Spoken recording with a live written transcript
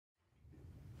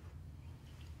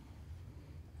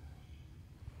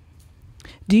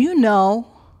Do you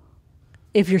know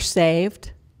if you're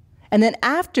saved? And then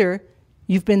after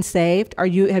you've been saved,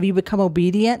 have you become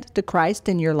obedient to Christ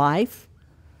in your life?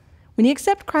 When you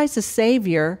accept Christ as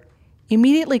Savior,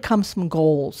 immediately comes some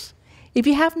goals. If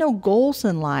you have no goals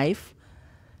in life,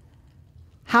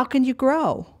 how can you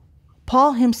grow?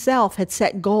 Paul himself had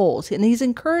set goals, and he's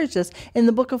encouraged us in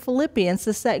the book of Philippians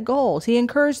to set goals. He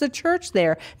encouraged the church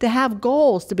there to have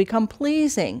goals to become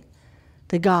pleasing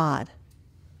to God.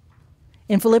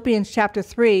 In Philippians chapter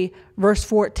 3, verse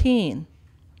 14,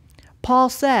 Paul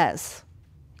says,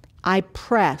 I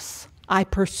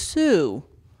pursue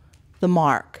the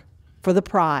mark for the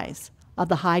prize of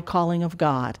the high calling of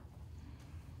God.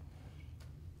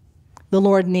 The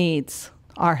Lord needs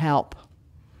our help.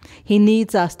 He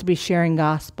needs us to be sharing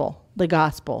the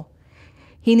gospel.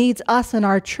 He needs us in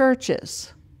our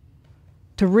churches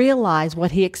to realize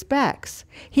what he expects.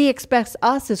 He expects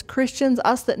us as Christians,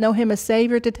 us that know him as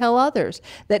Savior, to tell others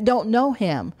that don't know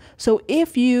him. So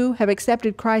if you have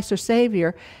accepted Christ as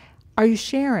Savior, are you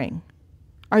sharing?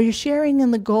 Are you sharing in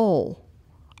the goal?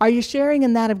 Are you sharing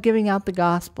in that of giving out the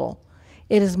gospel?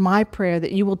 It is my prayer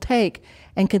that you will take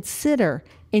and consider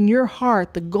in your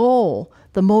heart the goal,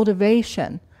 the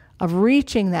motivation of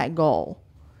reaching that goal,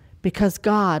 because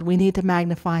God, we need to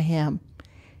magnify him.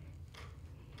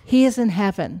 He is in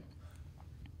heaven.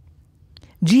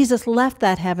 Jesus left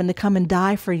that heaven to come and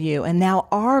die for you, and now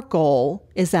our goal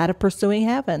is that of pursuing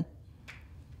heaven.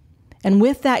 And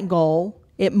with that goal,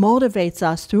 it motivates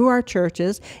us through our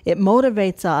churches, it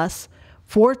motivates us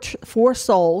for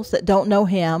souls that don't know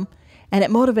him, and it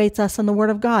motivates us in the Word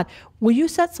of God. Will you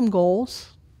set some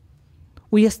goals?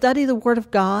 Will you study the Word of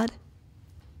God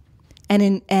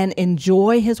and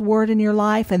enjoy his Word in your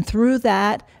life, and through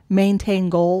that maintain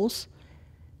goals?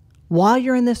 While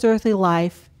you're in this earthly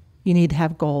life, you need to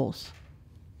have goals.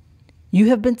 You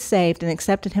have been saved and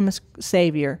accepted him as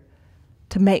Savior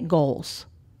to make goals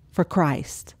for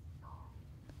Christ.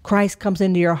 Christ comes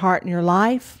into your heart and your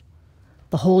life.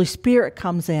 The Holy Spirit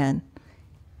comes in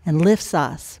and lifts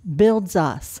us, builds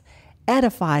us,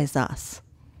 edifies us.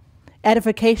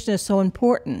 Edification is so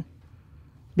important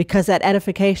because that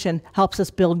edification helps us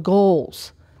build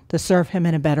goals to serve him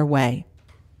in a better way.